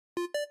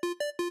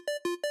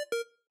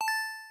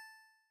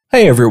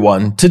Hey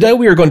everyone, today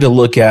we are going to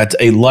look at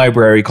a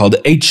library called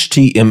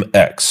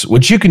HTMX,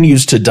 which you can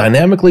use to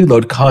dynamically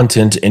load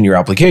content in your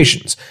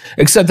applications,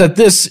 except that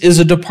this is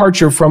a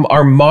departure from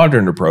our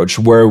modern approach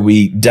where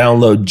we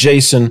download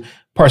JSON,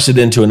 parse it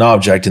into an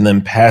object, and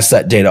then pass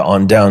that data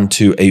on down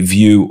to a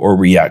Vue or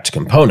React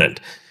component.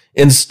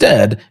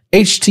 Instead,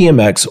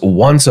 HTMX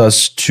wants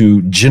us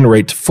to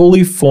generate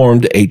fully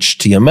formed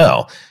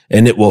HTML,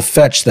 and it will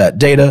fetch that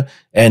data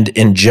and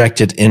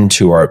inject it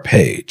into our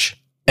page.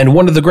 And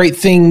one of the great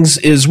things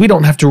is we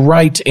don't have to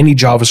write any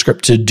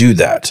JavaScript to do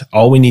that.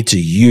 All we need to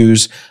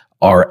use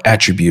are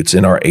attributes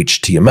in our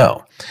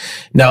HTML.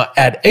 Now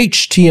at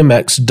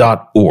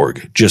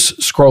htmx.org,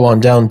 just scroll on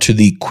down to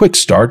the quick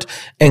start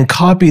and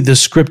copy the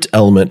script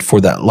element for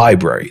that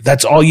library.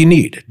 That's all you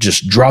need.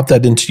 Just drop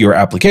that into your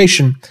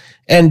application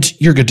and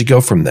you're good to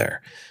go from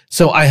there.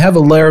 So I have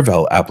a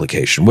Laravel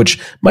application, which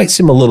might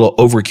seem a little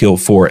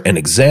overkill for an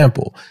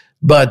example,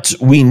 but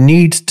we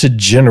need to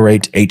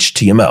generate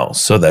HTML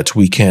so that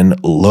we can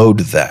load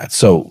that.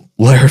 So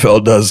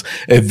Laravel does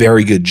a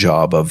very good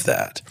job of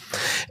that.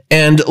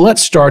 And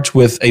let's start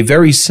with a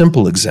very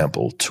simple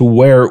example to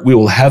where we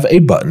will have a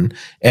button.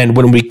 And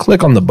when we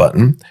click on the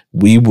button,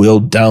 we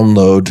will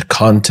download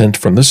content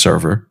from the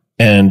server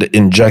and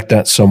inject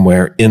that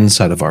somewhere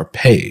inside of our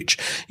page.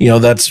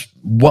 That's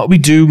what we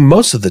do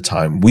most of the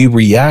time. We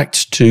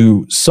react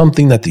to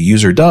something that the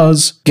user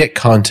does, get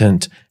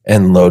content,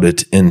 and load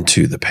it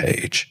into the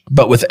page.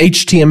 But with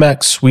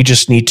HTMX, we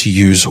just need to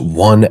use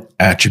one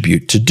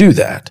attribute to do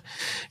that.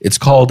 It's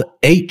called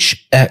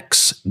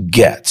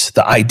HXGet.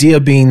 The idea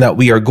being that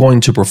we are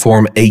going to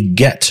perform a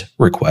GET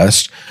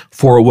request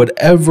for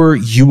whatever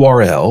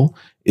URL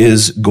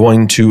is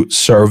going to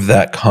serve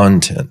that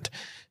content.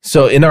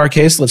 So in our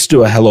case, let's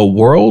do a hello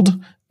world,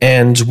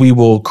 and we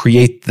will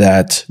create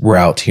that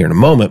route here in a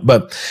moment.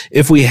 But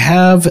if we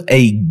have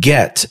a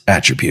get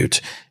attribute,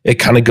 it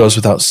kind of goes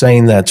without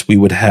saying that we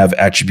would have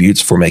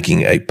attributes for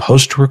making a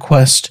post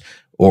request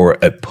or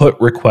a put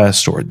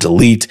request or a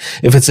delete.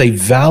 If it's a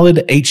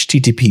valid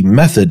HTTP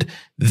method,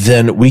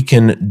 then we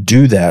can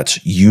do that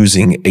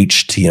using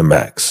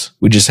HTMX.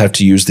 We just have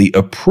to use the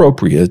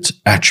appropriate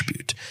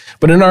attribute.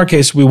 But in our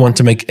case, we want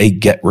to make a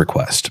get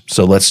request.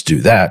 So let's do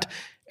that.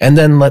 And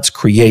then let's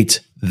create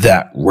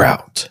that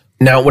route.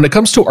 Now, when it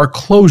comes to our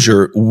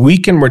closure, we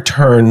can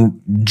return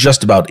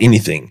just about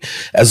anything.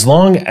 As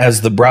long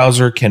as the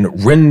browser can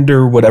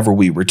render whatever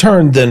we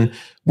return, then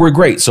we're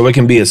great. So it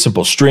can be a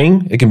simple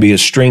string. It can be a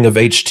string of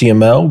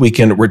HTML. We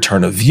can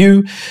return a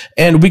view,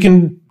 and we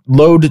can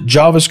load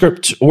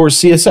JavaScript or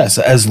CSS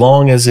as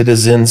long as it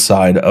is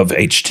inside of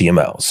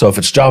HTML. So if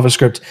it's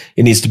JavaScript,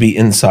 it needs to be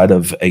inside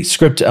of a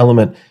script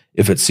element.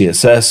 If it's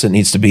CSS, it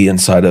needs to be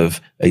inside of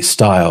a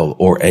style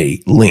or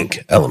a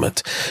link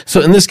element.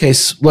 So in this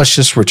case, let's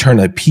just return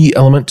a P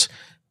element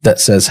that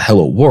says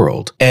hello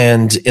world.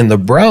 And in the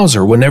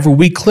browser, whenever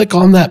we click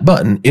on that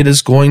button, it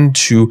is going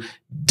to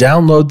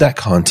download that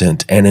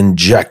content and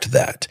inject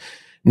that.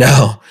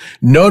 Now,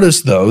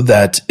 notice though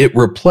that it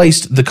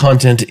replaced the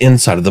content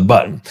inside of the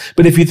button.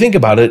 But if you think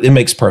about it, it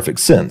makes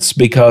perfect sense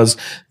because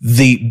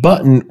the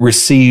button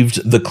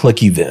received the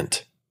click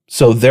event.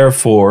 So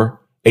therefore,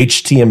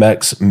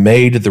 HTMX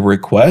made the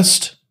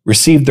request,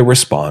 received the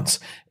response,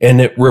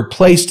 and it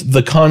replaced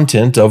the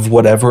content of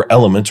whatever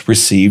element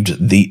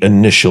received the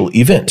initial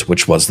event,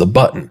 which was the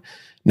button.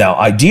 Now,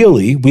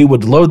 ideally, we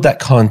would load that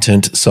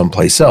content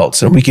someplace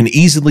else, and we can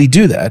easily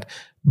do that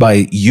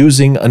by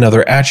using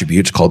another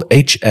attribute called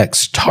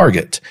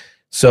HXTarget.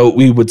 So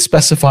we would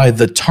specify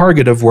the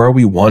target of where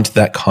we want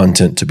that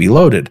content to be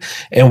loaded.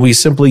 And we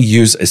simply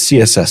use a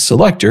CSS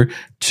selector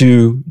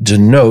to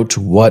denote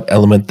what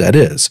element that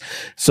is.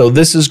 So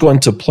this is going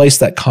to place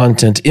that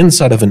content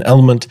inside of an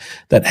element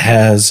that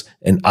has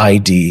an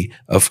ID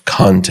of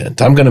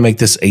content. I'm going to make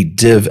this a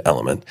div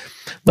element.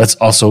 Let's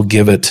also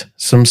give it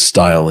some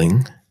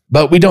styling.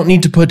 But we don't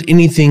need to put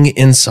anything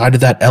inside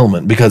of that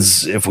element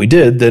because if we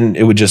did, then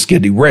it would just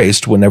get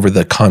erased whenever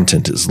the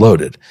content is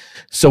loaded.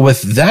 So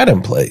with that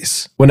in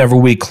place, whenever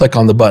we click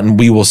on the button,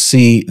 we will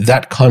see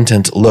that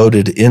content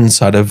loaded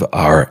inside of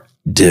our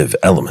div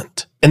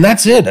element. And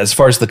that's it as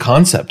far as the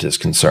concept is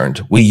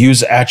concerned. We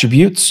use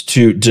attributes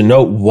to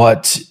denote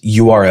what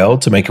URL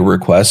to make a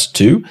request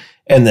to,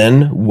 and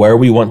then where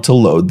we want to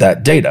load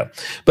that data.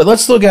 But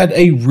let's look at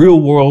a real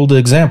world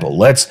example.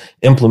 Let's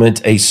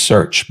implement a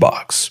search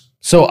box.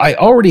 So I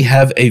already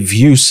have a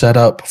view set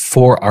up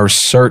for our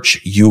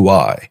search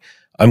UI.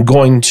 I'm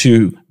going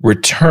to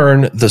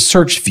return the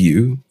search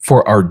view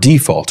for our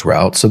default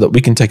route so that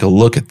we can take a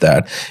look at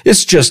that.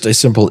 It's just a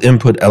simple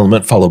input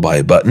element followed by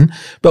a button.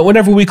 But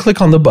whenever we click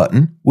on the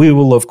button, we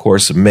will, of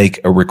course, make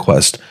a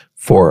request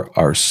for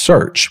our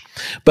search.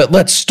 But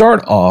let's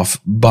start off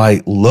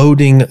by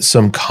loading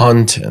some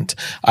content.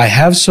 I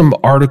have some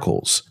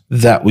articles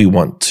that we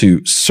want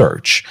to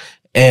search,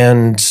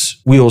 and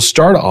we will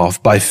start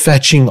off by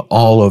fetching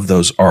all of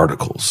those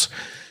articles.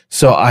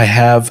 So I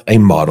have a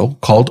model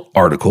called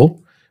article.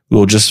 We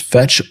will just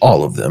fetch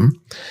all of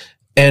them.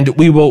 And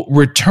we will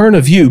return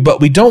a view,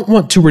 but we don't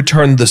want to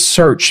return the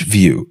search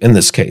view in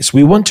this case.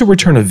 We want to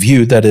return a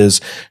view that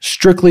is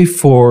strictly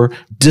for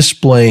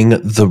displaying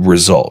the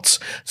results.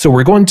 So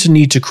we're going to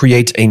need to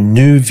create a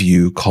new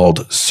view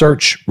called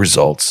search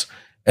results,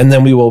 and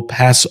then we will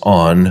pass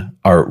on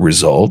our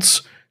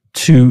results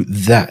to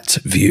that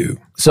view.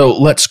 So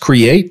let's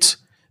create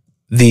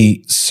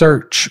the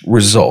search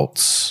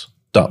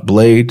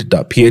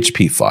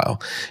results.blade.php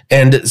file.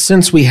 And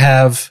since we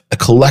have a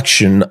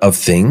collection of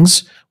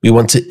things, we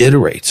want to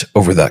iterate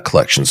over that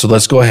collection. So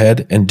let's go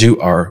ahead and do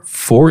our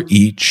for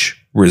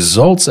each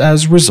results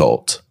as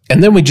result.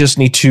 And then we just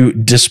need to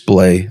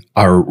display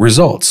our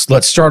results.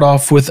 Let's start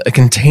off with a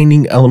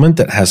containing element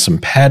that has some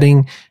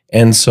padding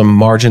and some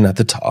margin at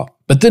the top.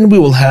 But then we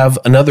will have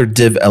another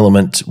div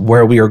element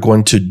where we are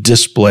going to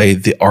display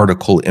the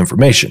article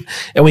information.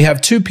 And we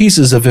have two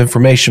pieces of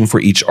information for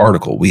each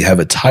article. We have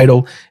a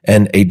title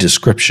and a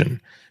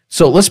description.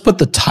 So let's put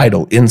the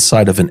title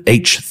inside of an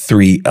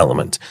H3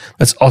 element.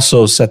 Let's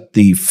also set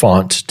the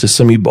font to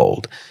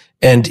semi-bold.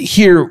 And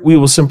here we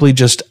will simply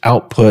just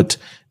output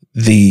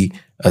the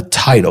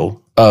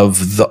title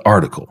of the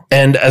article.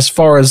 And as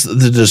far as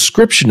the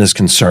description is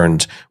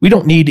concerned, we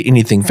don't need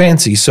anything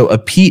fancy, so a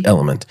P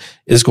element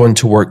is going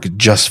to work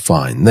just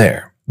fine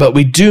there. But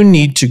we do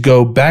need to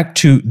go back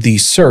to the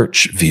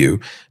search view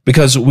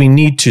because we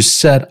need to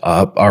set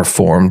up our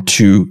form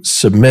to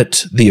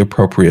submit the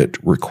appropriate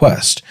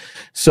request.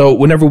 So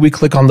whenever we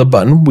click on the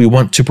button, we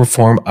want to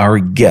perform our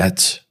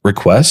GET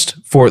request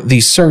for the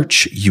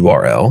search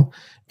URL,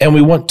 and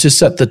we want to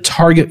set the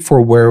target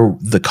for where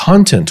the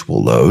content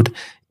will load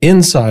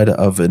inside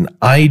of an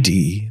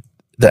ID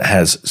that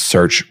has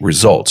search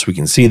results. We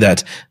can see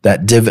that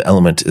that div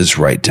element is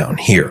right down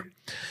here.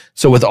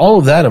 So with all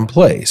of that in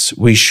place,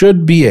 we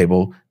should be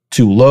able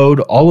to load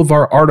all of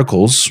our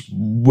articles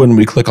when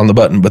we click on the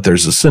button, but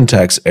there's a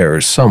syntax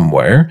error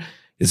somewhere.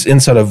 It's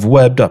inside of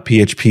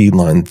web.php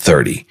line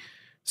 30.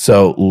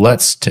 So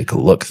let's take a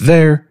look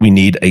there. We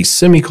need a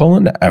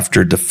semicolon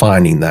after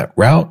defining that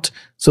route.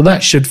 So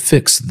that should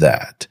fix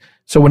that.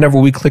 So whenever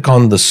we click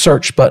on the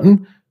search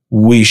button,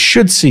 we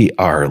should see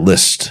our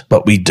list,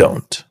 but we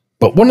don't.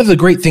 But one of the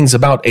great things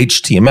about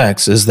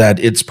HTMX is that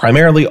it's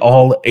primarily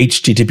all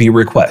HTTP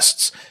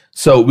requests.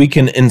 So we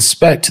can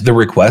inspect the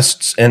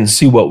requests and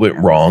see what went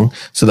wrong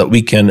so that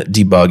we can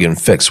debug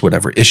and fix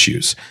whatever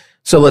issues.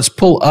 So let's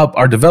pull up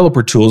our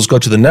developer tools, go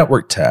to the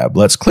network tab.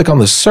 Let's click on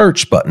the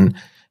search button.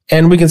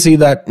 And we can see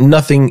that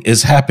nothing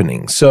is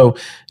happening. So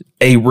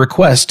a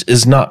request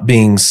is not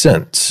being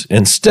sent.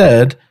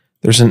 Instead,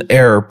 there's an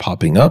error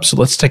popping up. So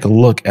let's take a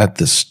look at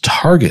this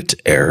target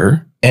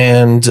error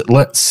and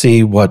let's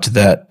see what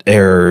that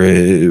error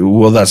is.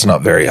 Well, that's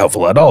not very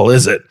helpful at all,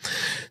 is it?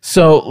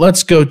 So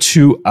let's go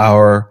to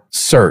our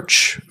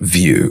search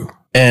view.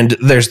 And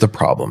there's the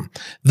problem.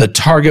 The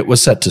target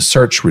was set to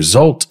search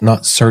result,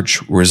 not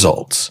search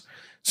results.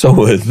 So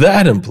with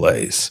that in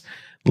place,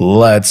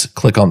 let's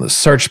click on the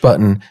search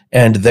button,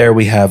 and there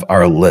we have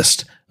our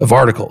list of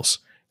articles.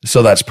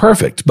 So that's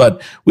perfect,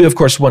 but we of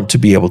course want to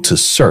be able to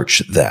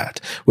search that,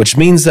 which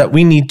means that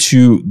we need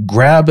to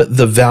grab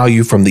the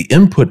value from the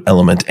input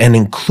element and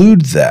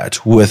include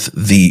that with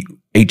the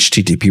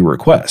HTTP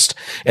request.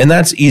 And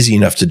that's easy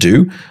enough to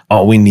do.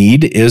 All we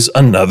need is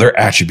another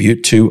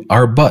attribute to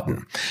our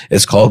button.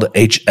 It's called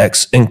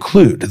AJAX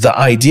include. The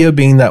idea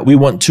being that we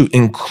want to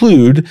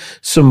include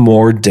some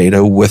more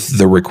data with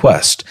the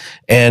request.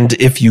 And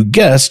if you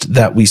guessed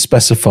that we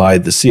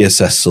specified the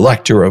CSS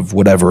selector of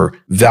whatever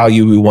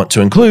value we want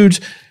to include,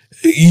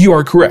 you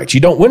are correct.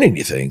 You don't win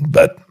anything,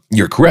 but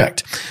you're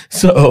correct.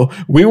 So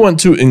we want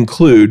to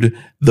include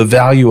the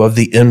value of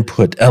the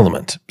input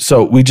element.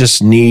 So we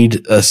just need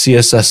a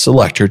CSS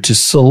selector to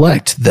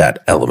select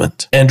that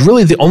element. And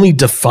really the only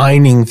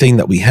defining thing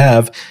that we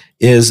have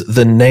is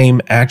the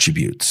name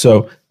attribute.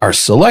 So our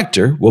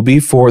selector will be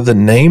for the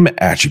name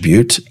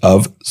attribute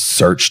of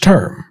search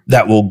term.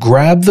 That will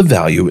grab the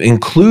value,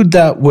 include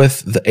that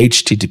with the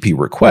HTTP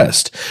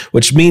request,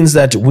 which means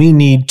that we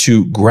need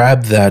to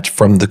grab that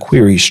from the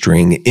query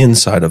string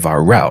inside of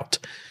our route.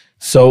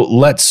 So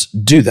let's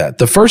do that.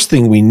 The first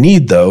thing we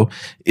need, though,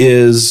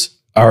 is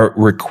our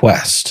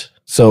request.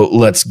 So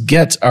let's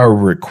get our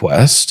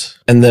request,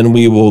 and then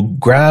we will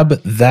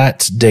grab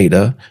that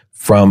data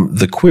from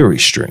the query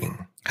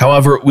string.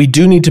 However, we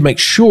do need to make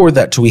sure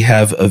that we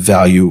have a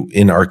value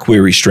in our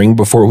query string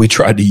before we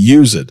try to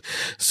use it.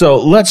 So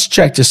let's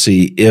check to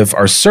see if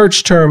our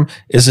search term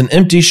is an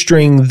empty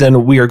string,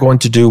 then we are going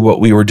to do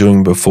what we were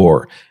doing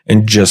before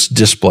and just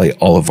display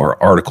all of our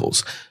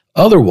articles.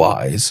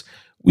 Otherwise,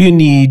 we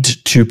need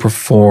to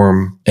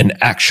perform an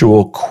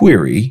actual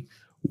query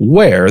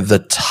where the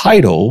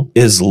title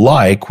is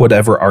like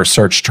whatever our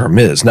search term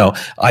is. Now,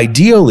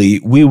 ideally,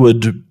 we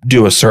would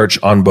do a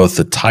search on both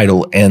the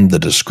title and the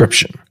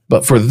description.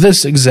 But for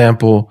this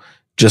example,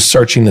 just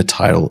searching the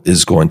title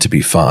is going to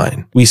be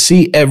fine. We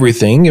see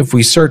everything. If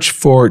we search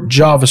for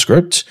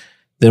JavaScript,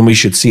 then we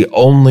should see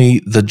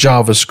only the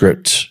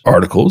JavaScript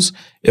articles.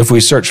 If we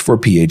search for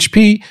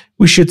PHP,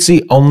 we should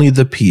see only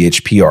the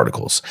PHP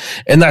articles.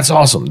 And that's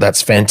awesome.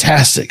 That's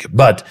fantastic.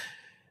 But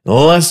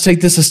let's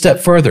take this a step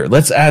further.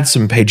 Let's add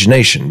some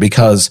pagination,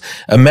 because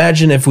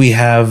imagine if we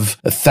have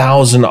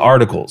 1,000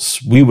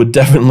 articles. We would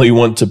definitely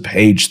want to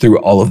page through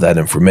all of that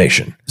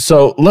information.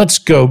 So let's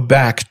go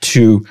back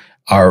to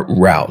our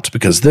route,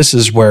 because this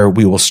is where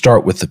we will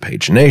start with the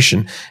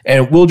pagination,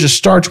 and we'll just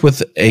start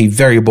with a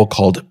variable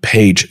called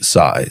page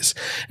size,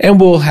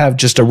 and we'll have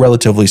just a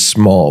relatively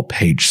small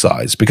page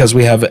size because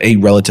we have a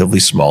relatively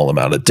small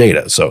amount of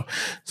data. So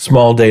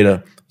small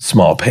data,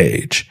 small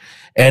page.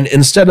 And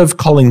instead of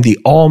calling the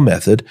all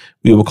method,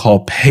 we will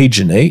call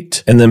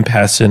paginate and then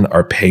pass in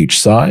our page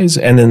size.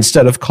 And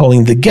instead of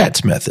calling the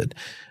get method,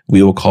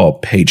 we will call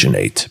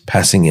paginate,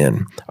 passing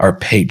in our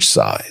page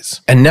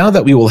size. And now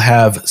that we will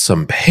have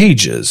some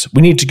pages,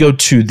 we need to go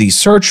to the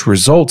search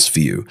results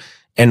view,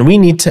 and we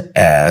need to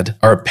add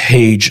our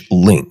page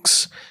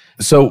links.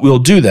 So we'll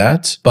do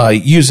that by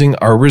using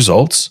our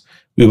results.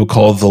 We will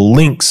call the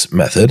links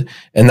method,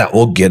 and that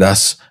will get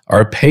us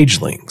our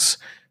page links.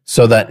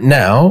 So that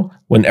now,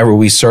 whenever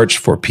we search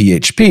for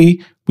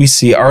PHP, we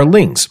see our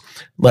links.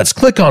 Let's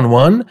click on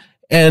one,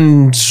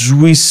 and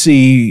we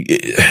see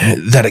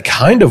that it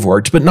kind of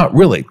worked, but not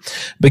really,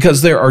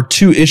 because there are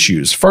two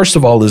issues. First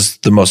of all, is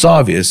the most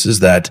obvious, is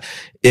that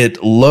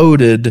it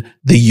loaded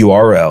the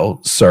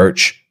URL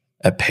search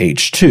at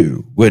page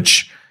 2,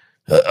 which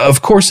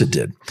of course it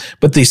did.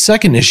 But the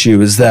second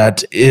issue is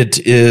that it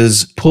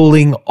is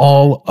pulling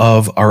all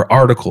of our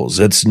articles.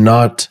 It's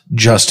not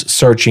just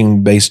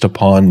searching based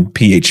upon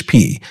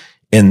PHP.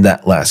 In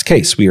that last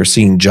case, we are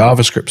seeing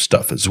JavaScript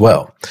stuff as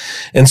well.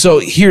 And so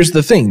here's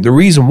the thing. The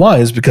reason why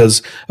is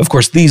because, of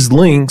course, these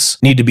links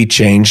need to be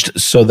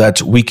changed so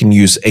that we can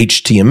use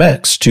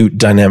HTMX to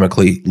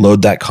dynamically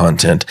load that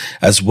content,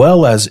 as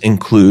well as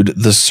include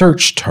the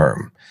search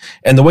term.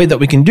 And the way that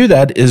we can do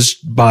that is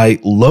by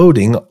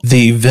loading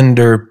the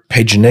vendor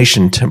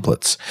pagination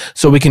templates.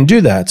 So we can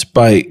do that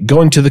by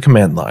going to the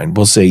command line.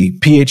 We'll say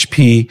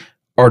PHP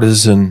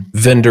artisan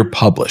vendor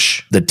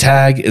publish. The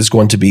tag is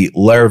going to be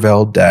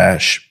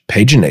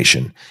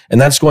Laravel-pagination,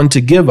 and that's going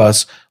to give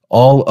us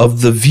all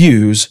of the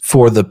views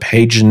for the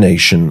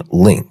pagination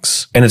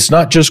links. And it's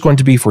not just going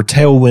to be for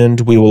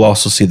Tailwind. We will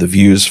also see the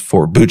views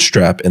for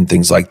Bootstrap and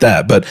things like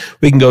that. But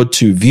we can go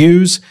to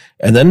views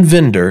and then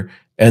vendor,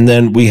 and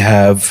then we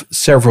have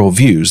several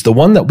views. The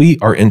one that we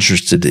are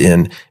interested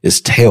in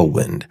is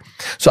Tailwind.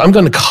 So I'm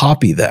going to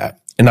copy that,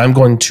 and I'm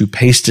going to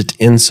paste it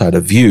inside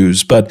of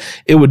views, but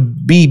it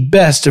would be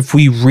best if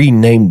we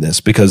rename this,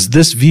 because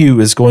this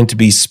view is going to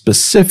be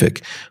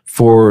specific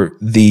for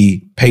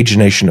the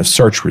pagination of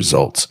search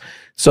results.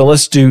 So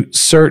let's do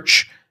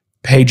search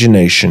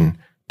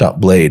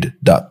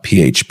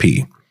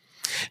pagination.blade.php.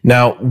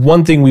 Now,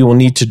 one thing we will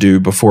need to do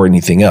before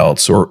anything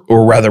else, or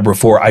rather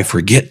before I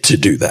forget to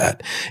do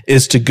that,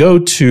 is to go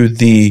to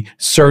the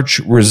search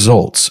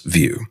results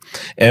view.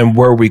 And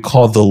where we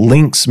call the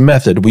links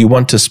method, we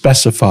want to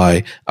specify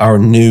our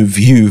new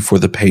view for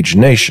the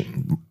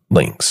pagination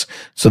links.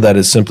 So that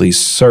is simply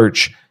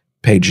search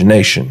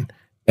pagination.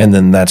 And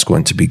then that's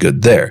going to be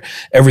good there.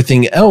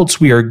 Everything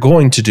else we are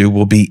going to do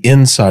will be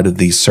inside of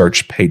the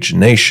search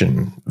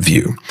pagination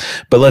view.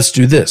 But let's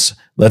do this.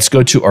 Let's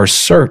go to our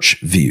search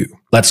view.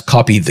 Let's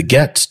copy the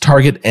get,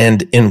 target,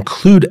 and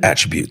include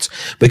attributes,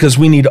 because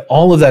we need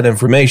all of that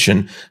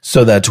information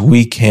so that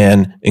we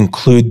can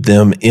include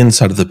them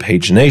inside of the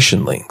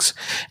pagination links.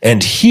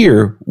 And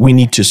here we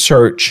need to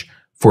search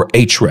for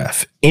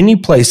href. Any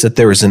place that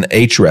there is an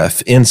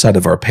href inside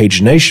of our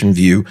pagination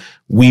view,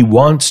 we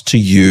want to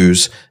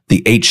use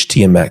the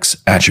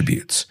HTMX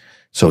attributes.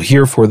 So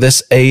here for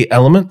this A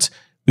element,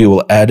 we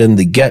will add in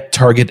the get,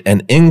 target,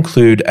 and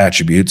include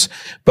attributes,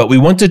 but we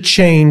want to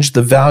change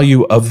the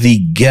value of the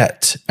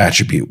get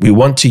attribute. We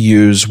want to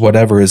use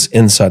whatever is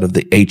inside of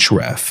the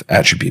href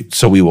attribute.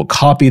 So we will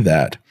copy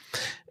that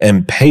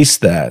and paste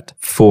that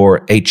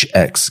for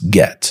HX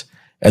get.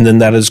 And then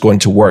that is going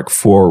to work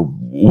for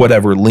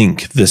whatever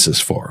link this is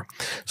for.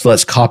 So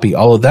let's copy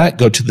all of that,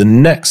 go to the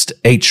next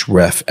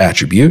href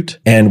attribute,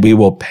 and we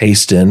will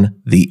paste in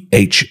the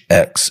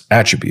HX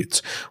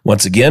attributes.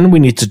 Once again, we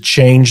need to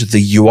change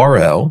the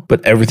URL,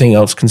 but everything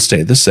else can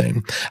stay the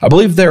same. I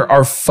believe there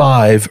are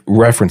 5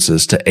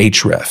 references to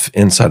href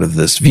inside of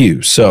this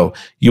view. So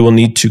you will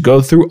need to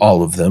go through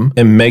all of them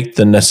and make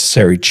the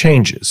necessary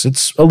changes.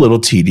 It's a little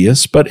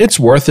tedious, but it's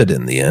worth it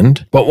in the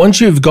end. But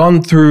once you've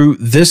gone through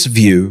this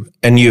view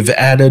and you've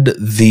added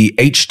the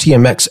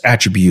HTMX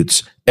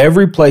attributes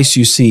every place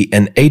you see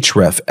an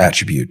href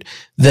attribute,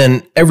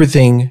 then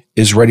everything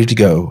is ready to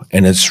go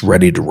and it's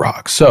ready to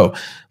rock. So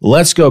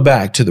let's go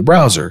back to the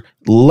browser.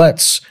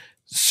 Let's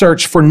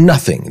search for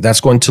nothing. That's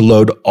going to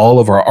load all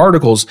of our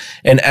articles.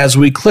 And as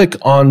we click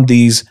on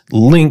these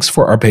links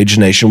for our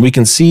pagination, we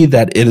can see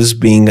that it is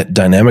being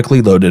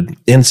dynamically loaded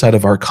inside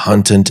of our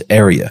content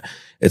area.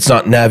 It's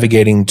not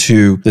navigating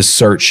to the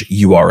search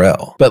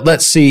URL. But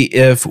let's see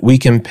if we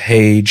can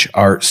page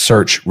our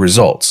search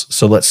results.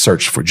 So let's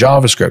search for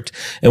JavaScript,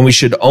 and we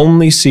should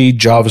only see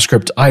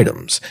JavaScript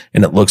items.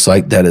 And it looks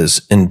like that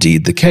is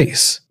indeed the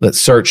case. Let's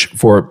search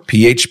for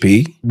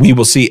PHP. We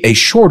will see a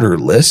shorter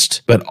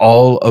list, but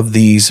all of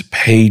these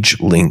page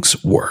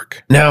links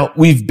work. Now,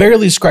 we've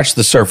barely scratched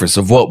the surface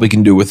of what we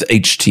can do with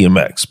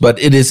HTMX, but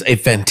it is a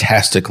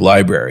fantastic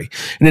library,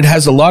 and it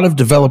has a lot of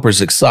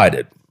developers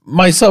excited,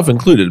 myself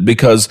included,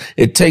 because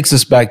it takes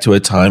us back to a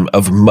time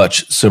of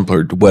much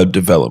simpler web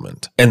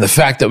development. And the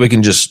fact that we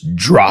can just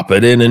drop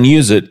it in and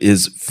use it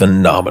is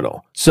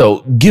phenomenal.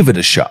 So give it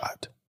a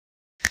shot.